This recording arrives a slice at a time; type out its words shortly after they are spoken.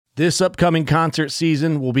This upcoming concert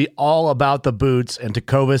season will be all about the boots, and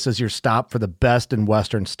Tecovas is your stop for the best in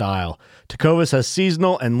Western style. Tecovas has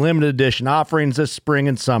seasonal and limited edition offerings this spring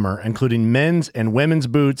and summer, including men's and women's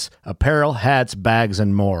boots, apparel, hats, bags,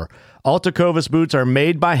 and more. All Tecovas boots are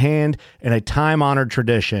made by hand in a time-honored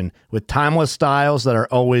tradition with timeless styles that are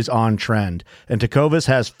always on trend. And Tecovas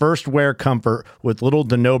has first wear comfort with little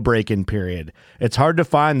to no break-in period. It's hard to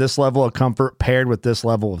find this level of comfort paired with this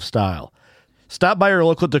level of style. Stop by your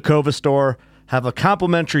local Tecovas store, have a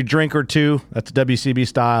complimentary drink or two, that's WCB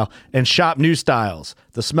style, and shop new styles.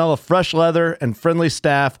 The smell of fresh leather and friendly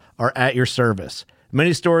staff are at your service.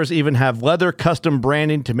 Many stores even have leather custom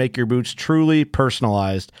branding to make your boots truly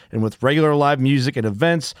personalized. And with regular live music and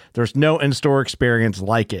events, there's no in-store experience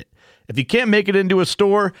like it. If you can't make it into a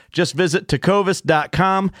store, just visit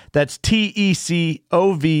tecovas.com. That's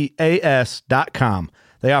TECOVAS.com.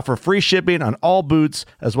 They offer free shipping on all boots,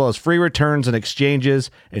 as well as free returns and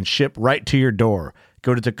exchanges, and ship right to your door.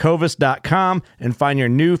 Go to tecovas.com and find your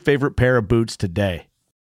new favorite pair of boots today.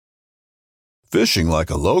 Fishing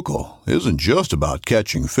like a local isn't just about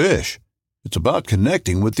catching fish. It's about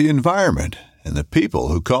connecting with the environment and the people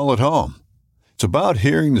who call it home. It's about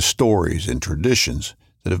hearing the stories and traditions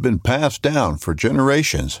that have been passed down for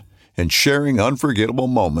generations and sharing unforgettable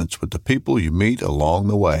moments with the people you meet along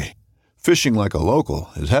the way. Fishing like a local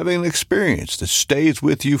is having an experience that stays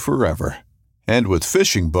with you forever. And with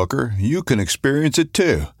Fishing Booker, you can experience it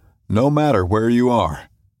too, no matter where you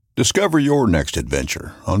are. Discover your next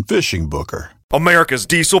adventure on Fishing Booker. America's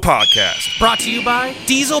Diesel Podcast. Brought to you by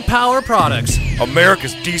Diesel Power Products.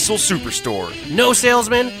 America's Diesel Superstore. No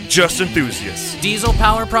salesman, just enthusiasts.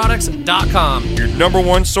 DieselPowerProducts.com. Your number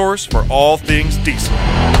one source for all things diesel.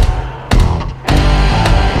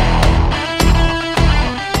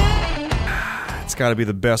 It's got to be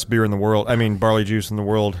the best beer in the world. I mean, barley juice in the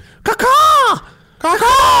world. Caw-caw!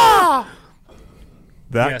 Caw-caw!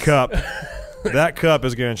 That cup. That cup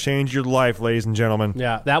is going to change your life, ladies and gentlemen.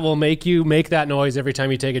 Yeah, that will make you make that noise every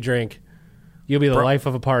time you take a drink. You'll be the life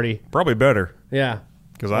of a party. Probably better. Yeah.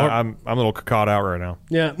 Because I'm a little caught out right now.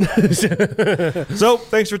 Yeah. So,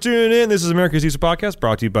 thanks for tuning in. This is America's Diesel Podcast,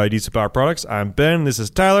 brought to you by Diesel Power Products. I'm Ben. This is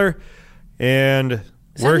Tyler. And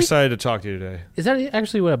we're excited to talk to you today. Is that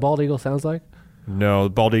actually what a bald eagle sounds like? No, the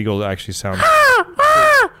bald eagle actually sounds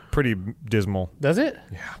pretty dismal. Does it?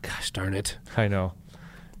 Yeah. Gosh darn it. I know.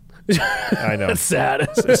 I know. That's sad.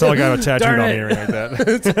 It's not like I have a tattoo on me or anything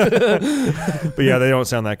like that. But yeah, they don't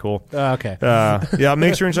sound that cool. Okay. Yeah,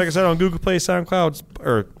 make sure and check us out on Google Play, SoundCloud,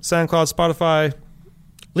 Spotify.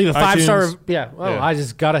 Leave a 5-star. Yeah. I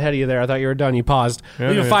just got ahead of you there. I thought you were done. You paused.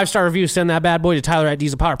 Leave a 5-star review. Send that bad boy to Tyler at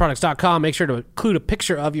DieselPowerProducts.com. Make sure to include a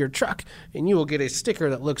picture of your truck, and you will get a sticker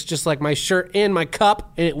that looks just like my shirt and my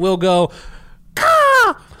cup, and it will go.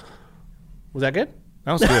 Caw! Was that good?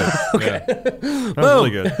 That was good. Okay. Yeah. That was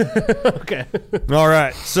really good. Okay. All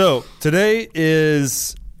right. So today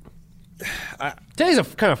is... Today's a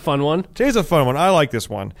kind of fun one. Today's a fun one. I like this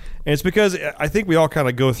one. And it's because I think we all kind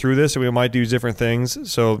of go through this and we might do different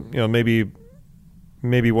things. So, maybe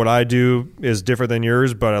what I do is different than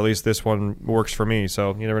yours, but at least this one works for me.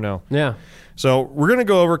 So you never know. Yeah. So we're going to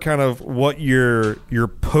go over kind of what your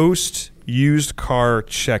post-used car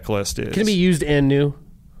checklist is. Can it be used and new?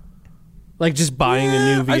 Like just buying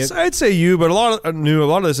a new vehicle? I'd say you, but a lot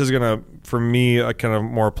of this is going to, for me, kind of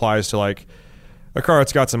more applies to like a car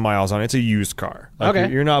that's got some miles on it. It's a used car. Like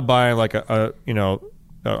okay. You're not buying like a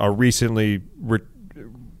recently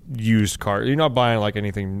used car. You're not buying like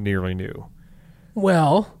anything nearly new.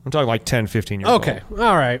 Well, I'm talking like 10, 15 years old. Okay.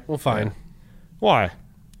 All right. Well, fine. Yeah. Why?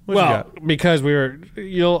 What because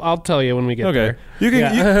I'll tell you when we get there.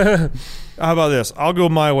 How about this? I'll go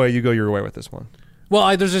my way. You go your way with this one.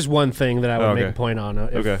 Well, there's just one thing that I would make a point on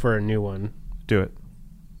for a new one. Do it.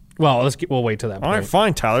 Well, we'll wait till that point. All right,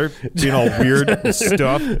 fine, Tyler. Being all weird and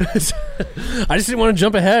stuff. I just didn't want to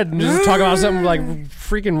jump ahead and just talk about something like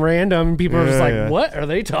freaking random. People are just like, what are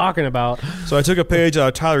they talking about? So I took a page out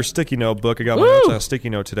of Tyler's sticky note book. I got my notes on a sticky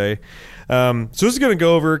note today. So this is going to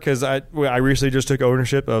go over because I recently just took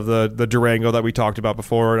ownership of the Durango that we talked about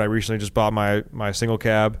before, and I recently just bought my single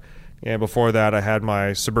cab. And before that, I had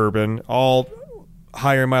my Suburban, all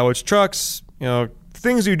higher mileage trucks,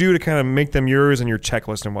 things you do to kind of make them yours and your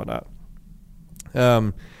checklist and whatnot.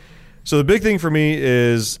 So the big thing for me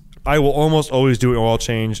is I will almost always do an oil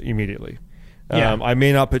change immediately. I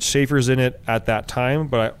may not put Schaefer's in it at that time,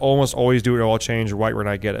 but I almost always do an oil change right when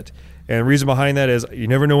I get it. And the reason behind that is you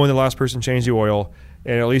never know when the last person changed the oil.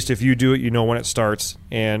 And at least if you do it, you know when it starts.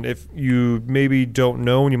 And if you maybe don't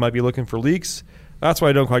know and you might be looking for leaks, that's why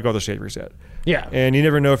I don't quite go to Schaefer's yet. Yeah. And you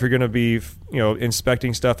never know if you're going to be,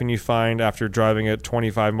 inspecting stuff and you find after driving it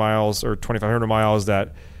 25 miles or 2,500 miles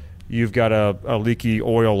that you've got a leaky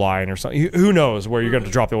oil line or something. Who knows where you're going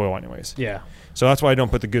to drop the oil anyways. Yeah. So that's why I don't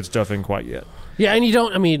put the good stuff in quite yet. Yeah,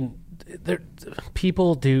 and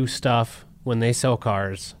people do stuff when they sell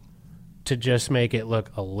cars to just make it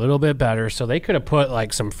look a little bit better. So they could have put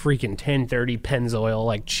like some freaking 1030 Pennzoil,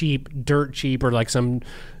 like dirt cheap, or like some,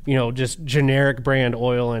 just generic brand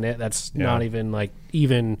oil in it that's not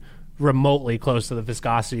even remotely close to the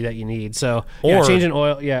viscosity that you need. So changing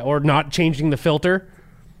oil, or not changing the filter.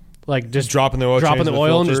 Like just dropping the oil, and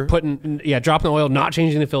just dropping the oil, not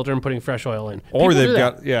changing the filter and putting fresh oil in. Or they've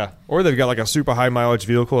got like a super high mileage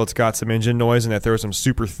vehicle that's got some engine noise and they throw some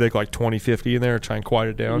super thick like 2050 in there to try and quiet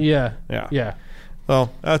it down. Yeah.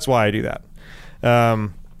 Well, that's why I do that.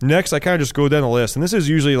 Next, I kind of just go down the list, and this is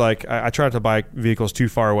usually like I try not to buy vehicles too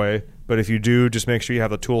far away, but if you do, just make sure you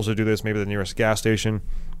have the tools to do this. Maybe the nearest gas station.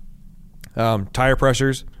 Tire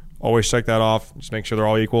pressures. Always check that off. Just make sure they're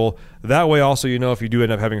all equal. That way, also, if you do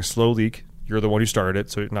end up having a slow leak, you're the one who started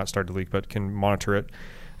it, so not started the leak, but can monitor it.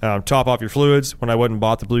 Top off your fluids. When I went and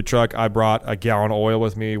bought the blue truck, I brought a gallon of oil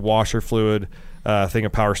with me, washer fluid, thing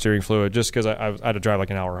of power steering fluid, just because I had to drive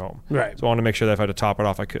like an hour home. Right. So I wanted to make sure that if I had to top it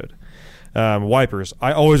off, I could. Wipers.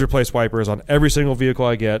 I always replace wipers on every single vehicle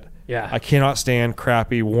I get. Yeah. I cannot stand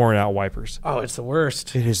crappy, worn out wipers. Oh, it's the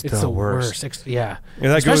worst. It's the worst. Yeah.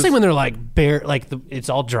 And especially when they're like bare, like it's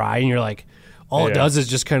all dry, and you're like, all it does is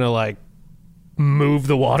just kind of like move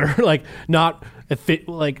the water, like not if it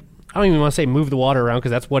like. I don't even want to say move the water around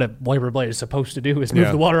because that's what a wiper blade is supposed to do is move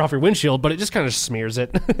the water off your windshield, but it just kind of smears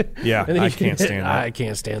it. Yeah, I can't stand that. I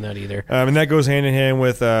can't stand that either. And that goes hand in hand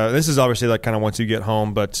with this is obviously like kind of once you get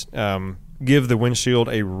home, but give the windshield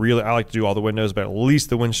I like to do all the windows, but at least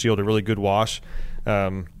the windshield a really good wash.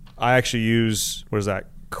 I actually use,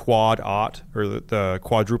 Quad Ot, or the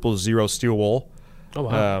quadruple zero steel wool. Oh,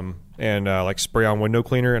 wow. And like spray on window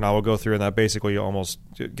cleaner, and I will go through, and that basically almost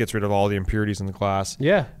gets rid of all the impurities in the glass.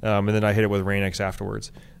 Yeah. And then I hit it with Rain-X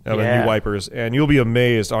afterwards. With new wipers, and you'll be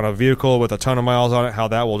amazed on a vehicle with a ton of miles on it how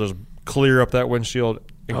that will just clear up that windshield.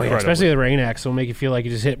 Oh yeah, especially the Rain-X will make you feel like you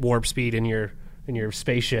just hit warp speed in your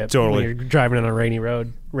spaceship. Totally. When you're driving on a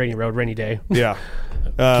rainy day. Yeah.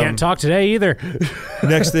 Can't talk today either.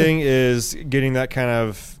 Next thing is getting that kind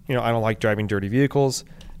of, I don't like driving dirty vehicles.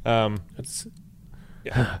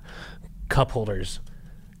 Cup holders.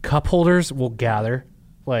 Cup holders will gather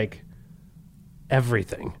like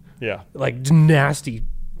everything. Yeah. Like nasty,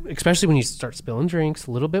 especially when you start spilling drinks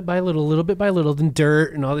little bit by little, then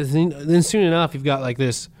dirt and all this. Then soon enough, you've got like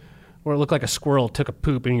this, where it looked like a squirrel took a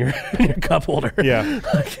poop in your cup holder. Yeah.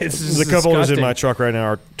 Like, it's just the cup holders in disgusting. my truck right now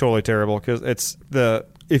are totally terrible because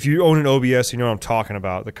if you own an OBS, you know what I'm talking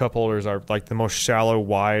about. The cup holders are like the most shallow,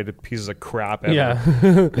 wide pieces of crap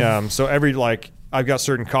ever. Yeah. So I've got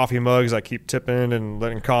certain coffee mugs I keep tipping and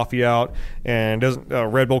letting coffee out, and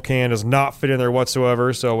Red Bull can does not fit in there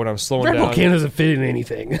whatsoever. So when I'm slowing Red down, Bull can doesn't fit in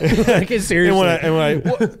anything. Like, seriously.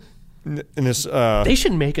 They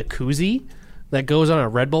should make a koozie that goes on a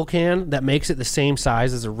Red Bull can that makes it the same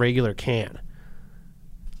size as a regular can.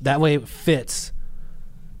 That way it fits.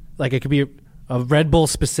 Like it could be a Red Bull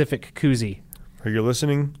specific koozie. Are you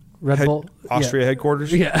listening? Red Bull Austria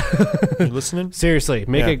headquarters. Yeah. You listening? Seriously,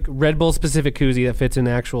 make a Red Bull specific koozie that fits in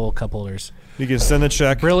actual cup holders. You can send the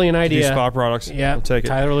check. Brilliant idea. Spa products. Yeah, we'll take it.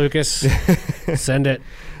 Tyler Lucas, send it.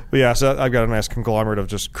 But yeah, so I've got a nice conglomerate of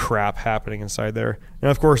just crap happening inside there,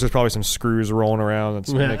 and of course there's probably some screws rolling around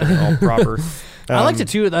that's making it all proper. I like to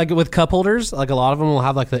too, like with cup holders. Like a lot of them will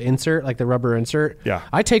have like the insert, like the rubber insert. Yeah.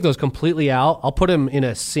 I take those completely out. I'll put them in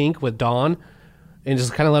a sink with Dawn, and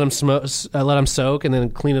just kind of let them soak, and then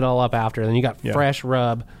clean it all up after. And then you got fresh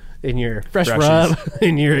rub in your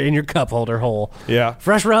in your cup holder hole. Yeah,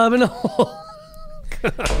 fresh rub in a hole.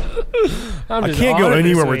 I can't go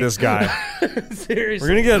anywhere with this guy. Seriously, we're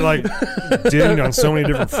gonna get like dinged on so many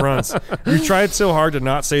different fronts. We tried so hard to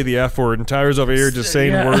not say the F word, and Tyler's over here just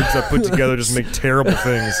saying words that put together just make terrible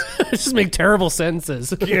things. Just make terrible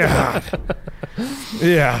sentences. Yeah.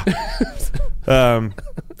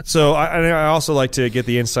 So I also like to get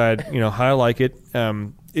the inside, how I like it.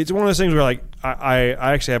 It's one of those things where like I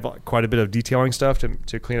actually have quite a bit of detailing stuff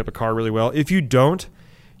to clean up a car really well. If you don't,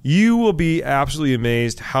 you will be absolutely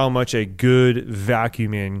amazed how much a good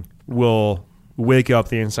vacuuming will wake up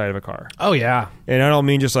the inside of a car. Oh, yeah. And I don't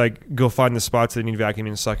mean just like go find the spots that need vacuuming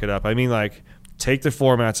and suck it up. I mean like take the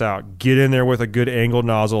floor mats out, get in there with a good angled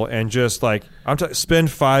nozzle, and just like spend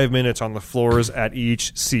 5 minutes on the floors at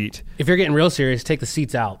each seat. If you're getting real serious, take the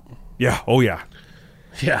seats out. Yeah. Oh, yeah.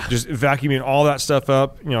 Yeah. Just vacuuming all that stuff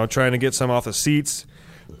up, trying to get some off the seats.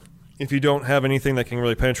 If you don't have anything that can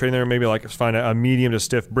really penetrate in there, maybe like find a medium to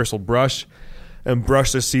stiff bristled brush and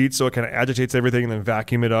brush the seat so it kind of agitates everything, and then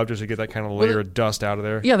vacuum it up just to get that kind of layer of dust out of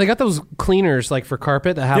there. Yeah, they got those cleaners like for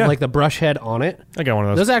carpet that have like the brush head on it. I got one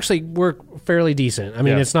of those. Those actually work fairly decent. I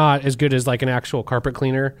mean, it's not as good as like an actual carpet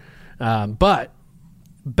cleaner, but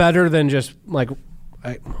better than just like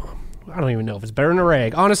I don't even know if it's better than a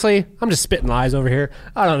rag. Honestly, I'm just spitting lies over here.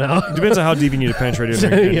 I don't know. It depends on how deep you need to penetrate it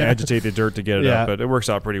and agitate the dirt to get it up, but it works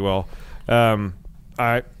out pretty well.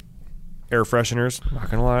 Air fresheners, not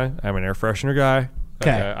gonna lie, I'm an air freshener guy.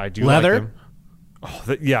 Okay, I do leather. Like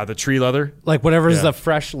them. Oh, the tree leather. Like whatever's the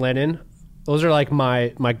fresh linen. Those are like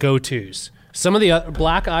my go-tos. Some of the other,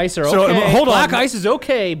 black ice are okay. Hold on. Black ice is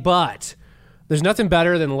okay, but there's nothing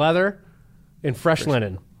better than leather and fresh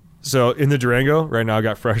linen. So in the Durango right now, I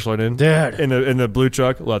got fresh linen. Dude. In the blue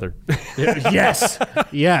truck, leather.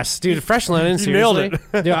 yes, dude. Fresh linen. You nailed seriously.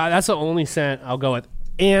 it. Dude, that's the only scent I'll go with.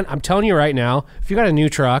 And I'm telling you right now, if you got a new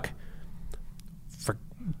truck,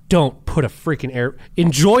 don't put a freaking air.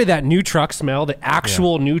 Enjoy that new truck smell, the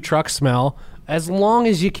actual new truck smell, as long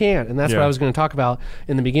as you can. And that's what I was going to talk about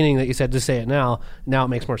in the beginning. That you said just say it now. Now it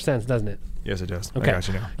makes more sense, doesn't it? Yes, it does. Okay. I got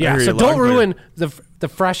you now. Yeah. So don't ruin the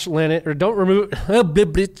fresh linen, or don't remove.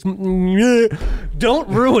 Don't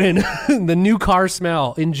ruin the new car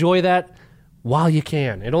smell. Enjoy that while you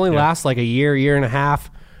can. It only lasts like a year and a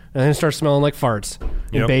half, and then it starts smelling like farts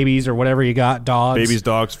and babies or whatever you got. Dogs, babies,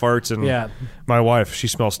 dogs, farts, and my wife. She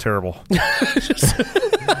smells terrible.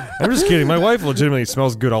 I'm just kidding. My wife legitimately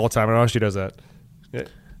smells good all the time. I don't know how she does that.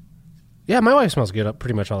 Yeah, my wife smells good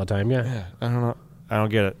pretty much all the time. Yeah. I don't know. I don't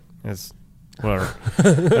get it. It's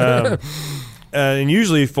whatever. And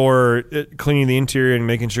usually for cleaning the interior and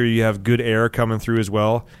making sure you have good air coming through as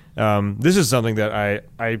well. This is something that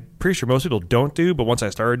I'm pretty sure most people don't do, but once I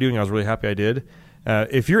started doing, I was really happy I did.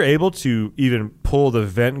 If you're able to even pull the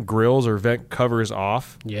vent grills or vent covers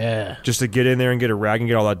off, just to get in there and get a rag and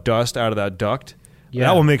get all that dust out of that duct,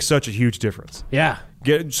 that will make such a huge difference. Yeah.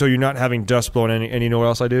 So you're not having dust blowing any. And you know what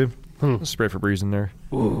else I do? Spray Febreze in there.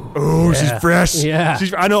 Oh, she's fresh. Yeah.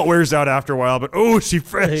 I know it wears out after a while, but she's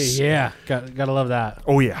fresh. Yeah. Gotta love that.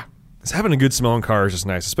 Oh, yeah. It's having a good smell in car is just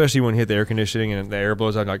nice, especially when you hit the air conditioning and the air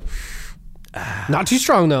blows out. Like, not too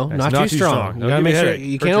strong though. Not too strong. You gotta make sure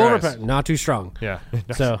you can't overpower. Not too strong. Yeah.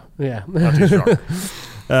 So not too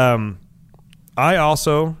strong. I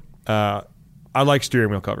also I like steering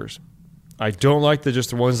wheel covers. I don't like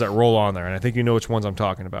the ones that roll on there, and I think you know which ones I'm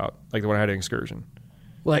talking about, like the one I had at Excursion.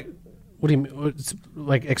 Like, what do you mean?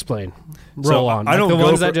 Like, explain. Roll on. I don't the go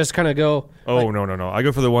ones for, that just kind of go. Oh, no. I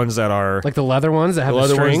go for the ones that are like the leather ones that have the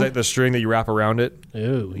string. Ones the string that you wrap around it.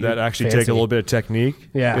 Ooh, that actually take a little bit of technique.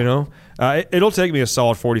 Yeah, you know, it'll take me a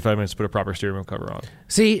solid 45 minutes to put a proper steering wheel cover on.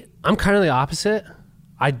 See, I'm kind of the opposite.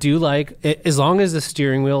 I do like it, as long as the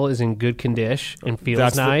steering wheel is in good condition and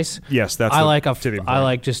feels nice. I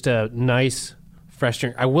like just a nice fresh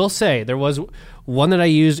steering. I will say there was one that I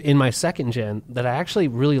used in my second gen that I actually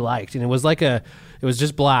really liked, and it was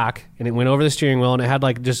just black, and it went over the steering wheel, and it had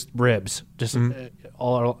like just ribs, just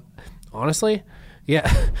all. Honestly,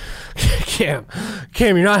 yeah. Cam,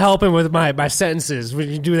 you're not helping with my sentences when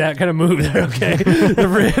you do that kind of move there. Okay, the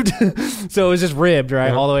ribbed. So it was just ribbed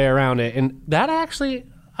right all the way around it, and that actually,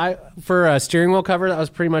 for a steering wheel cover, that was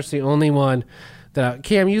pretty much the only one.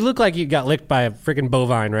 Cam, you look like you got licked by a freaking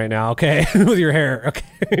bovine right now, okay? With your hair,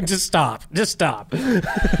 okay? Just stop. The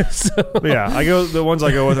ones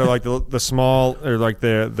I go with are like the small, or like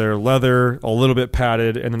they're leather, a little bit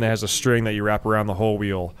padded, and then it has a string that you wrap around the whole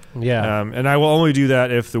wheel. Yeah. And I will only do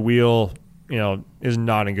that if the wheel, is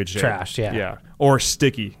not in good shape. Trash, yeah. Yeah. Or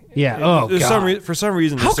sticky. Yeah. Oh, God. For some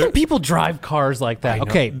reason. How can people drive cars like that?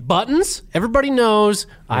 Okay, buttons. Everybody knows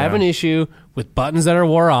I have an issue with buttons that are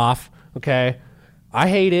wore off, okay? I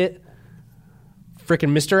hate it.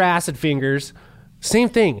 Freaking Mr. Acid Fingers. Same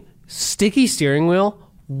thing. Sticky steering wheel.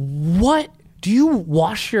 What? Do you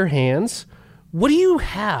wash your hands? What do you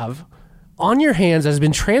have on your hands that has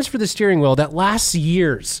been transferred to the steering wheel that lasts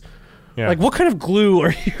years? Yeah. Like, what kind of glue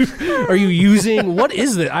are you using? What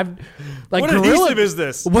is it? What adhesive is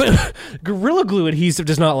this? Gorilla Glue adhesive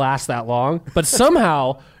does not last that long, but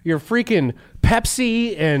somehow your freaking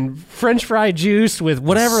Pepsi and French fry juice with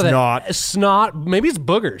whatever snot. Maybe it's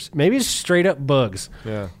boogers. Maybe it's straight up bugs.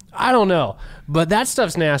 Yeah, I don't know, but that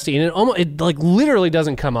stuff's nasty, and it like literally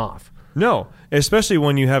doesn't come off. No, especially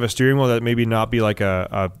when you have a steering wheel that maybe not be like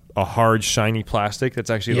a hard shiny plastic that's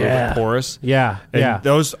actually a little bit porous. Yeah, and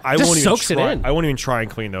those I just won't even soaks try. it in. I won't even try and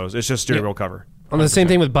clean those. It's just steering wheel cover. On the same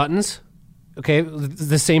thing with buttons. Okay,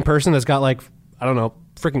 the same person that's got like, I don't know,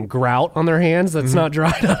 freaking grout on their hands that's not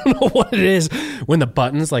dried. I don't know what it is. When the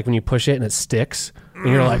buttons, like when you push it and it sticks, and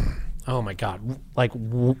you're like, Oh my God. Like,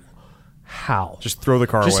 how? Just throw the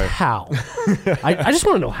car Just away. how? I just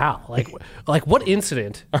want to know how. Like what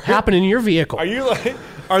incident happened in your vehicle? Are you like?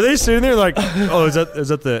 Are they sitting there like? Oh, is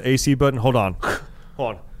that the AC button? Hold on.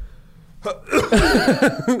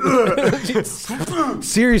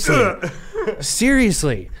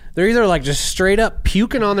 Seriously. They're either like just straight up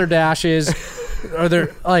puking on their dashes, or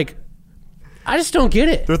they're like, I just don't get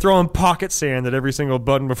it. They're throwing pocket sand at every single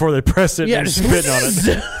button before they press it and just spitting on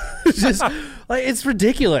it. just like, it's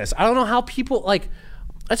ridiculous. I don't know how people like.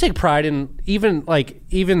 I take pride in even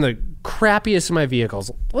the crappiest of my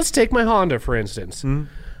vehicles. Let's take my Honda for instance.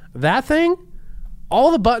 That thing,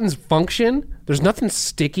 all the buttons function. There's nothing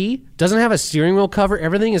sticky. Doesn't have a steering wheel cover.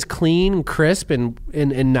 Everything is clean and crisp and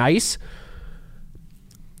nice.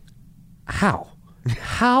 How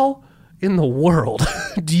in the world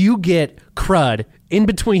do you get crud in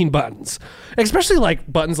between buttons? Especially like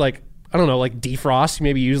buttons like, I don't know, like defrost. You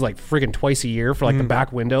maybe use like friggin' twice a year for like the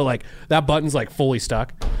back window. Like that button's like fully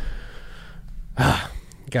stuck.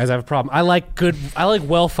 Guys, I have a problem. I like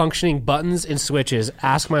well functioning buttons and switches.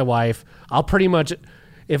 Ask my wife. I'll pretty much,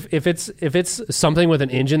 if it's something with an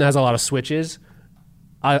engine that has a lot of switches,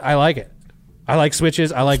 I like it. I like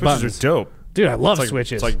switches. I like buttons. Switches are dope. Dude, I love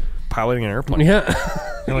switches. It's like piloting an airplane. Yeah.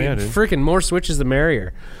 Hell yeah, dude. Freaking more switches, the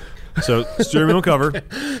merrier. So steering wheel cover.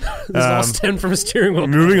 This all stemmed from a steering wheel.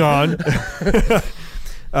 Moving on.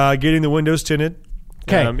 Getting the windows tinted.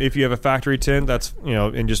 Okay. If you have a factory tint, that's,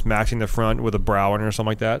 and just matching the front with a brow or something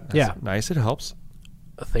like that. That's nice. It helps.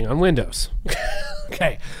 A thing on windows.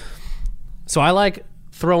 Okay. So I like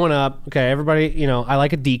throwing up, everybody, I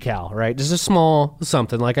like a decal, right? Just a small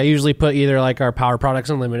something. Like I usually put either like our Power Products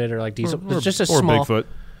Unlimited or like diesel. It's just a small. Bigfoot.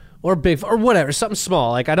 Or Bigfoot. Or whatever. Something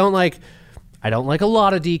small. Like I don't like a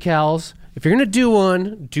lot of decals. If you're going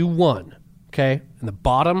to do one. Okay? In the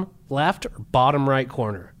bottom left or bottom right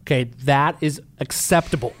corner. Okay? That is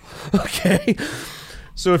acceptable. Okay?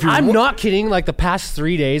 So if you're I'm not kidding. Like the past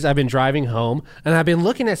 3 days I've been driving home and I've been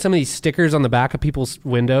looking at some of these stickers on the back of people's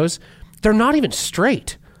windows. They're not even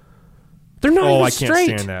straight. They're not even straight. I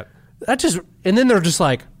can't stand that. And then they're just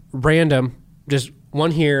like random, just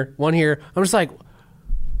one here, one here. I'm just like,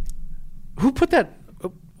 who put that?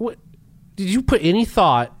 What did you put any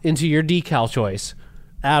thought into your decal choice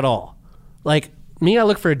at all? Like me, I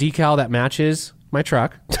look for a decal that matches my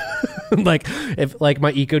truck. Like if like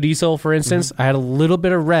my EcoDiesel, for instance, I had a little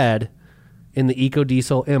bit of red in the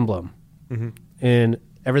EcoDiesel emblem, and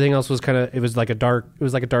everything else was it was like a dark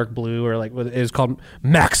blue, or like it was called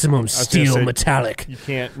Maximum Steel Metallic. You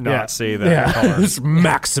can't not say that. Yeah, it's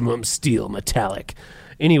Maximum Steel Metallic.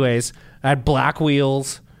 Anyways, I had black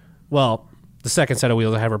wheels. Well, the second set of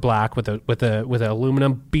wheels I had were black with an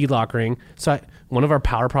aluminum beadlock ring. So one of our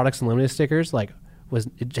Power Products Unlimited stickers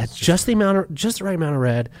it had just the right amount of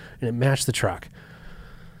red, and it matched the truck.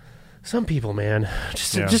 Some people, man,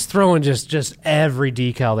 just throwing just every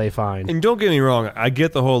decal they find. And don't get me wrong, I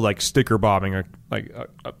get the whole like sticker bombing, or like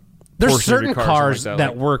there's certain cars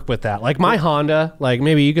that work with that. Like my Honda, like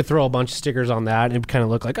maybe you could throw a bunch of stickers on that and it kind of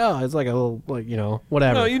look like, oh, it's like a little, like,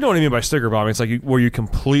 whatever. No, you know what I mean by sticker bombing. It's like where you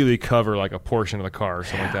completely cover like a portion of the car or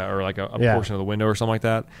something like that, or like a portion of the window or something like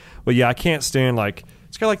that. But yeah, I can't stand like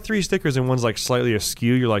it's got like 3 stickers and one's like slightly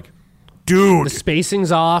askew. You're like, dude, the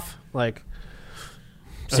spacing's off. Like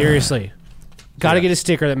seriously, got to get a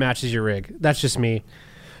sticker that matches your rig. That's just me.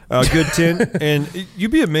 Good tint, and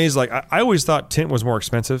you'd be amazed. Like I always thought tint was more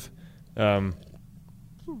expensive. I'd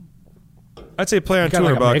say play on $200.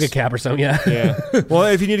 Like a mega cap or something. Yeah. Well,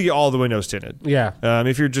 if you need to get all the windows tinted. Yeah.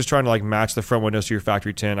 If you're just trying to like match the front windows to your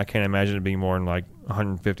factory tint, I can't imagine it being more than like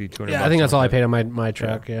 $150, $200. Yeah, I think that's all I paid on my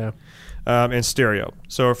truck. Yeah. And stereo.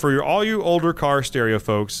 So for all you older car stereo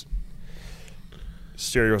folks,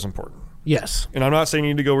 stereo is important. Yes. And I'm not saying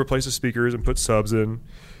you need to go replace the speakers and put subs in,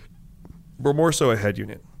 but more so a head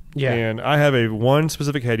unit. Yeah. And I have one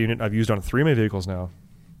specific head unit I've used on 3 of my vehicles now.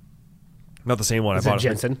 Not the same one. Is I bought it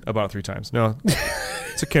Jensen? I bought it 3 times. No,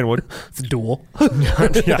 it's a Kenwood. It's a dual.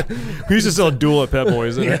 Yeah, we used to sell a dual at Pep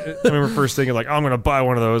Boys. And I remember first thinking like, I'm going to buy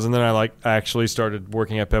one of those, and then I actually started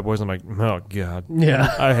working at Pep Boys. And I'm like, oh god,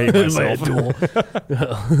 yeah, I hate myself. Dual.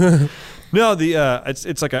 No,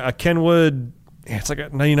 it's like a Kenwood. It's like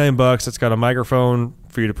 $99. It's got a microphone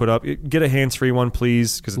for you to put up. Get a hands-free one,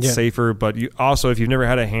 please, because it's safer. But you also, if you've never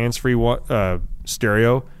had a hands-free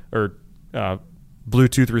stereo or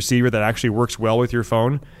Bluetooth receiver that actually works well with your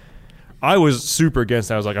phone, I was super against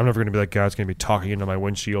that. I was like, I'm never going to be that guy that's going to be talking into my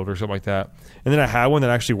windshield or something like that. And then I had one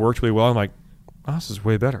that actually worked really well. I'm like, this is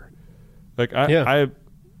way better. Like I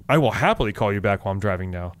will happily call you back while I'm driving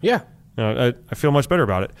now. Yeah. I feel much better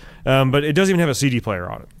about it. But it doesn't even have a CD player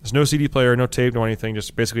on it. There's no CD player, no tape, no anything.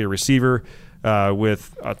 Just basically a receiver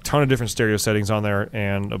with a ton of different stereo settings on there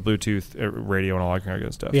and a Bluetooth radio and all that kind of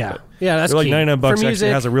good stuff. Yeah, But that's they're like key. $99. For Actually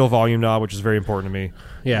music, has a real volume knob, which is very important to me.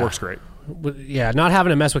 Yeah. Works great. Yeah, not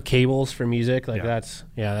having to mess with cables for music like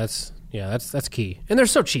Yeah. that's key. And they're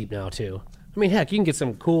so cheap now too. I mean, heck, you can get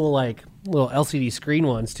some cool like little LCD screen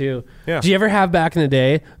ones too. Yeah. Did you ever have back in the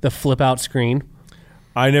day the flip out screen?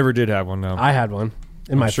 I never did have one, no. I had one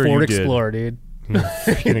in my sure Ford you did. Explorer, dude.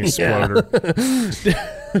 Freaking exploder.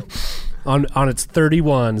 On its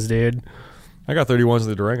 31s, dude. I got 31s in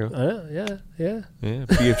the Durango. Yeah. Yeah,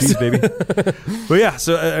 BFGs, baby. But yeah,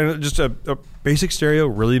 so just a basic stereo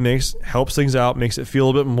really helps things out, makes it feel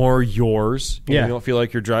a bit more yours. You know, Yeah. you don't feel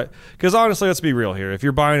like you're driving. Because honestly, let's be real here. If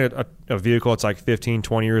you're buying a vehicle that's like 15,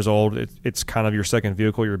 20 years old, it's kind of your second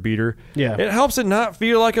vehicle, your beater. Yeah. It helps it not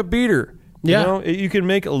feel like a beater. Yeah. You know, you can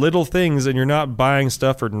make little things and you're not buying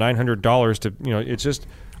stuff for $900 to, it's just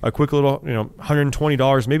a quick little,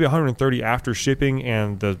 $120, maybe $130 after shipping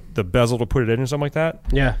and the bezel to put it in or something like that.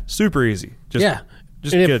 Yeah. Super easy. Just And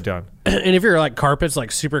get it done. And if your like carpet's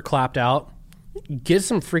like super clapped out, get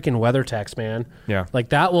some freaking WeatherTex, man. Yeah. Like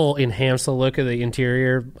that will enhance the look of the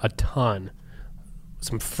interior a ton.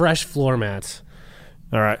 Some fresh floor mats.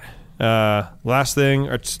 All right. Last thing,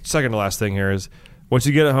 or second to last thing here is once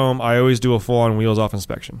you get it home, I always do a full-on wheels off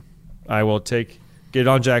inspection. I will get it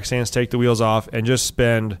on jack stands, take the wheels off, and just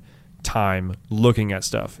spend time looking at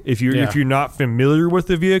stuff. If you're not familiar with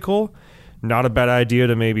the vehicle, not a bad idea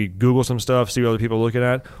to maybe Google some stuff, see what other people are looking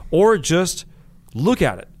at, or just look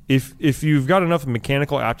at it. If you've got enough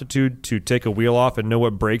mechanical aptitude to take a wheel off and know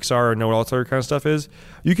what brakes are and know what all that other kind of stuff is,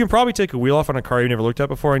 you can probably take a wheel off on a car you've never looked at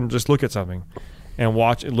before and just look at something and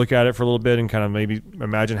watch and look at it for a little bit and kind of maybe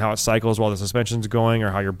imagine how it cycles while the suspension's going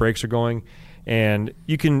or how your brakes are going. And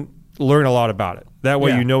you can learn a lot about it. That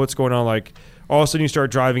way you know what's going on. Like all of a sudden you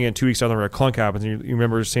start driving it and 2 weeks down the road, a clunk happens and you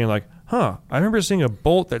remember saying like, I remember seeing a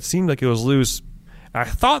bolt that seemed like it was loose. I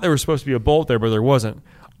thought there was supposed to be a bolt there, but there wasn't.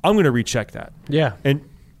 I'm going to recheck that. Yeah. And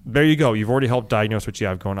there you go. You've already helped diagnose what you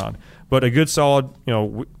have going on. But a good solid,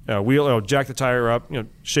 wheel, jack the tire up,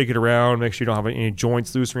 shake it around, make sure you don't have any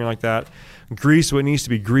joints loose or anything like that. Grease what needs to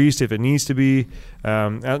be greased if it needs to be.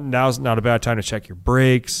 Now's not a bad time to check your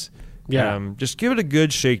brakes. Yeah. Just give it a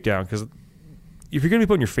good shakedown because if you're going to be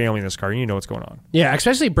putting your family in this car, you need to know what's going on. Yeah,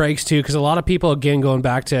 especially brakes too, because a lot of people, again, going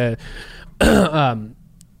back to,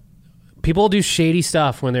 people do shady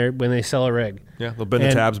stuff when they sell a rig. Yeah, they'll bend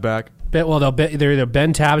the tabs back. They'll either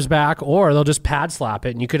bend tabs back or they'll just pad slap it,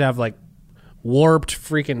 and you could have like warped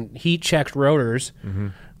freaking heat checked rotors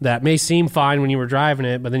that may seem fine when you were driving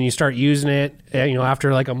it, but then you start using it,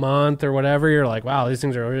 after like a month or whatever, you're like, wow, these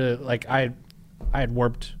things are really like I had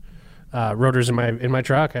warped rotors in my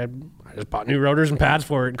truck. I just bought new rotors and pads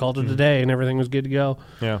for it and called it a day, and everything was good to go.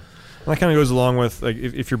 Yeah, and that kind of goes along with like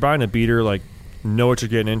if you're buying a beater, like know what you're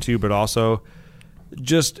getting into, but also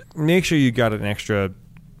just make sure you got an extra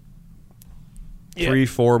 $300,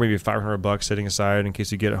 $400, maybe $500 sitting aside in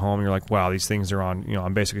case you get it home and you're like, wow, these things are on,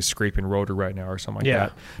 I'm basically scraping rotor right now or something like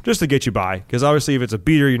that, just to get you by. Because obviously if it's a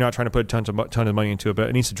beater, you're not trying to put a ton of money into it, but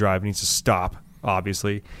it needs to drive, it needs to stop,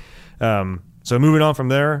 obviously. So moving on from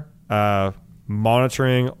there,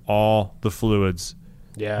 monitoring all the fluids.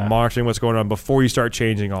 Yeah. Monitoring what's going on before you start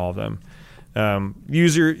changing all of them.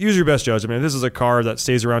 Use your best judgment. If this is a car that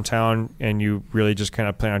stays around town and you really just kind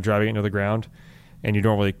of plan on driving it into the ground and you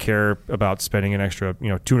don't really care about spending an extra,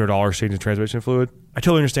 $200 changing transmission fluid, I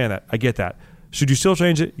totally understand that. I get that. Should you still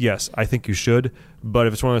change it? Yes, I think you should. But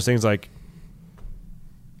if it's one of those things like,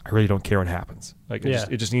 I really don't care what happens. Like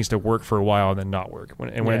it just needs to work for a while and then not work. When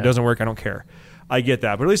it doesn't work, I don't care. I get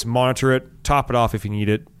that. But at least monitor it, top it off if you need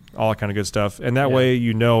it, all that kind of good stuff. And that way,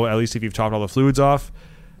 at least if you've topped all the fluids off,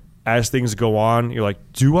 as things go on, you're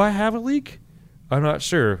like, do I have a leak? I'm not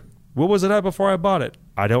sure. What was it at before I bought it?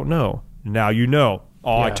 I don't know. Now you know.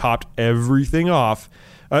 I topped everything off,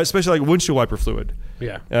 especially like windshield wiper fluid.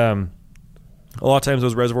 Yeah. A lot of times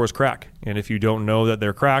those reservoirs crack. And if you don't know that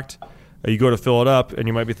they're cracked, you go to fill it up and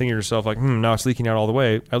you might be thinking to yourself like, now it's leaking out all the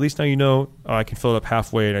way. At least now you know I can fill it up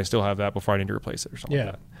halfway and I still have that before I need to replace it or something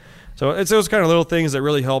like that. So it's those kind of little things that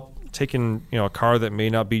really help taking a car that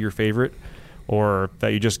may not be your favorite or that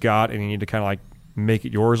you just got and you need to kind of like make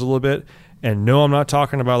it yours a little bit. And no, I'm not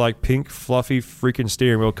talking about like pink, fluffy freaking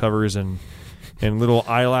steering wheel covers and little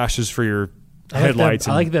eyelashes for your headlights.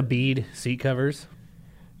 I like the bead seat covers.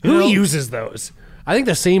 Who uses those? I think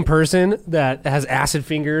the same person that has acid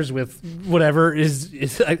fingers with whatever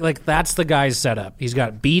is like that's the guy's setup. He's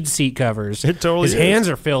got bead seat covers. It totally His is. hands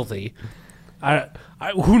are filthy.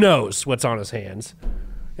 Who knows what's on his hands?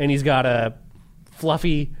 and he's got a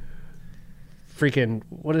fluffy freaking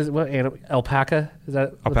alpaca? Is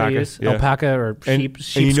that what they use? Yeah. Alpaca or sheep?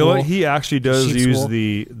 And you know wool? what? He actually does Sheep's use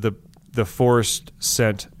wool. the forced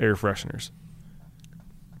scent air fresheners.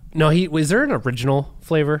 No, is there an original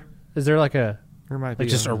flavor? Is there like a There might be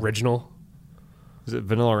just original? Is it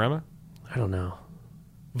Vanilla Rama? I don't know.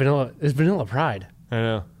 Vanilla Pride. I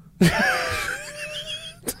know.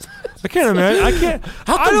 I can't imagine. I can't.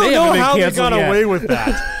 How come I don't they know haven't been how they canceled got yet? away with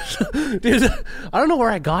that. Dude, I don't know where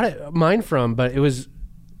I got mine from, but it was.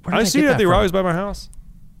 Where did I see get it that at the from? Rallies by my house.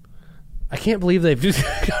 I can't believe they've just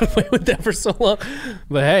got away with that for so long.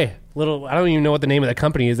 But hey, I don't even know what the name of the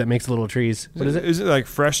company is that makes little trees. What is it? Is it like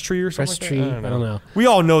Fresh Tree or something? Fresh like Tree? that? I don't know. We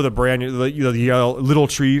all know the brand. The yellow Little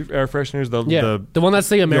Tree air fresheners. The one that's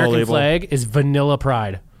the American label. flag is Vanilla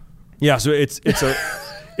Pride. Yeah, so it's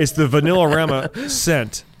the Vanilla Rama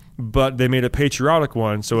scent, but they made a patriotic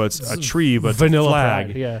one, so it's a tree but Vanilla flag,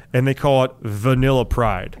 Pride, yeah. and they call it Vanilla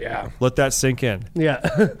Pride. Yeah. Let that sink in. Yeah.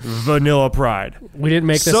 Vanilla Pride. We didn't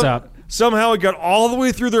make this up. Somehow it got all the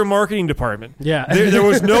way through their marketing department. Yeah. There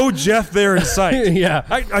was no Jeff there in sight. Yeah.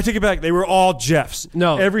 I take it back. They were all Jeffs.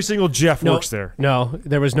 No. Every single Jeff works there. No,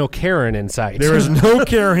 there was no Karen in sight. There was no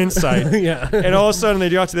care in sight. Yeah. And all of a sudden they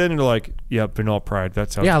got to the end and they're like, yeah, Vanilla Pride.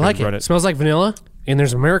 That sounds Yeah, I good. like it. Run It smells like vanilla, and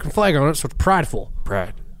there's an American flag on it, so it's prideful.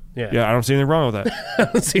 Pride. Yeah. Yeah, I don't see anything wrong with that.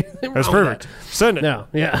 I don't see anything That's wrong with perfect. Send it.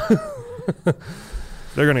 that. No, yeah.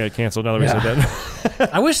 They're going to get canceled now that we said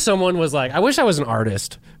that. I wish someone was like, I wish I was an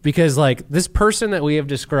artist, because like this person that we have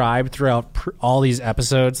described throughout all these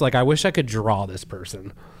episodes, like I wish I could draw this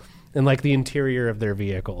person and like the interior of their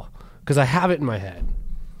vehicle, because I have it in my head.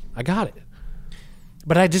 I got it.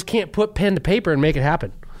 But I just can't put pen to paper and make it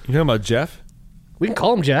happen. You talking about Jeff? We can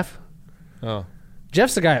call him Jeff. Oh.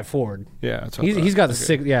 Jeff's the guy at Ford. Yeah, that's what I thought. He's got the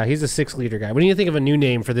six. Yeah, he's the 6-liter guy. We need to think of a new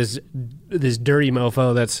name for this dirty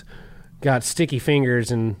mofo that's got sticky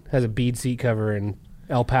fingers and has a bead seat cover and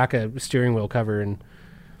alpaca steering wheel cover and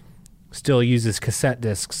still uses cassette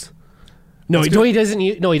discs. No, he doesn't.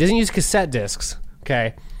 He doesn't use cassette discs.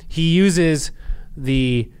 Okay, he uses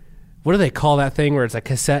the, what do they call that thing where it's a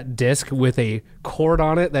cassette disc with a cord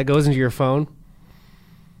on it that goes into your phone?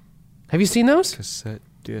 Have you seen those? Cassette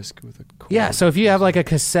disc with a cord. Yeah, so if you have like a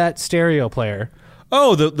cassette stereo player,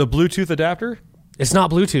 Oh, the Bluetooth adapter? it's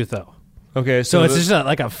not Bluetooth though. Okay, So it's just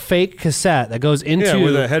like a fake cassette that goes into, yeah,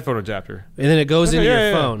 with a headphone adapter. and then it goes Okay, into yeah, your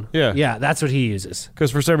yeah, phone. yeah. Yeah, that's what he uses.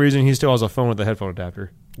 Because for some reason he still has a phone with a headphone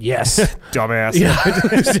adapter. Yes. Dumbass.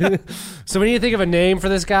 Yeah. So we need to think of a name for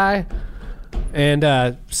this guy,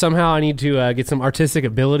 and somehow I need to get some artistic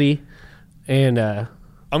ability, and I'm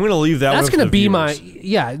going to leave that that's one going to be viewers.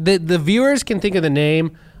 the viewers can think of the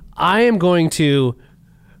name. I am going to,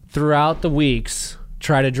 throughout the weeks,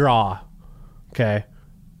 try to draw,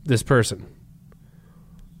 this person.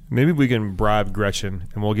 Maybe we can bribe Gretchen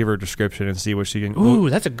and we'll give her a description and see what she can. Ooh,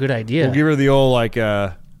 that's a good idea. We'll give her the old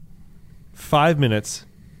 5 minutes.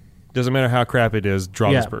 Doesn't matter how crap it is.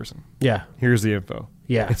 Draw this person. Yeah. Here's the info.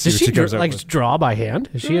 Yeah. And see Does what she comes up with. draw by hand?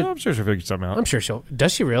 Is she? I'm sure she'll figure something out. I'm sure she'll.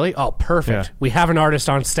 Does she really? Oh, perfect. Yeah. We have an artist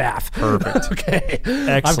on staff. Perfect. Okay.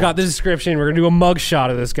 Excellent. I've got the description. We're gonna do a mug shot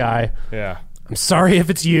of this guy. Yeah. I'm sorry if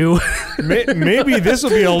it's you. Maybe this will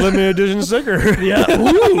be a limited edition sticker. Yeah.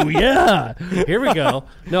 Ooh, yeah. Here we go.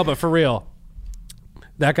 No, but for real,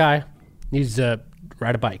 that guy needs to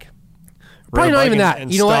ride a bike. Probably a not bike even and- that.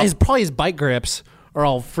 and You know what? stop. His bike grips are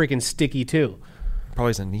all freaking sticky too.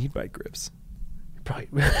 Probably doesn't need bike grips. Probably.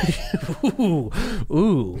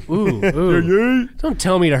 ooh. Don't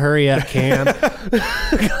tell me to hurry up, Cam.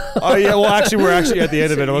 Oh yeah. Well, actually, we're actually at the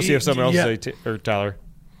end of it. Let's see if someone else Yeah. say or Tyler.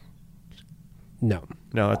 No.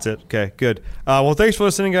 No, that's it. Okay, good. Well, thanks for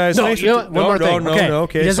listening, guys. No, Thanks you know for what? One more thing. No, okay.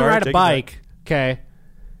 okay. He doesn't Sorry, ride a take it back. bike. Okay.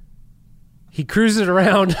 He cruises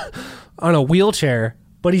around on a wheelchair,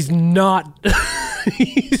 but he's not.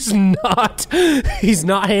 He's not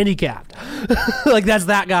handicapped. Like, that's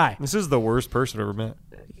that guy. This is the worst person I've ever met.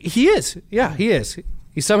 He is. Yeah, he is.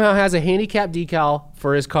 He somehow has a handicap decal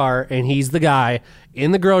for his car, and he's the guy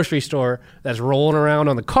in the grocery store that's rolling around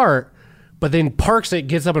on the cart, but then parks it,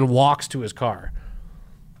 gets up, and walks to his car.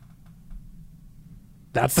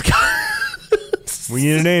 That's the guy. We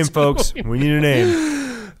need a name, folks. We need a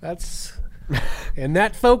name. And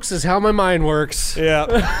that, folks, is how my mind works. Yeah.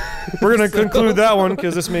 We're going to conclude that one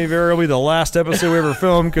because this may very well be the last episode we ever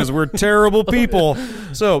filmed because we're terrible people.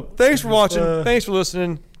 So thanks for watching. Thanks for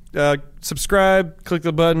listening. Subscribe, click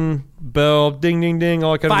the button, bell, ding, ding, ding,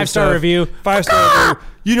 all that kind of good 5-star stuff. review. 5-star review.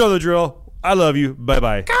 You know the drill. I love you.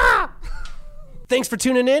 Bye-bye. Thanks for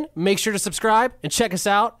tuning in. Make sure to subscribe and check us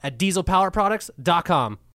out at dieselpowerproducts.com.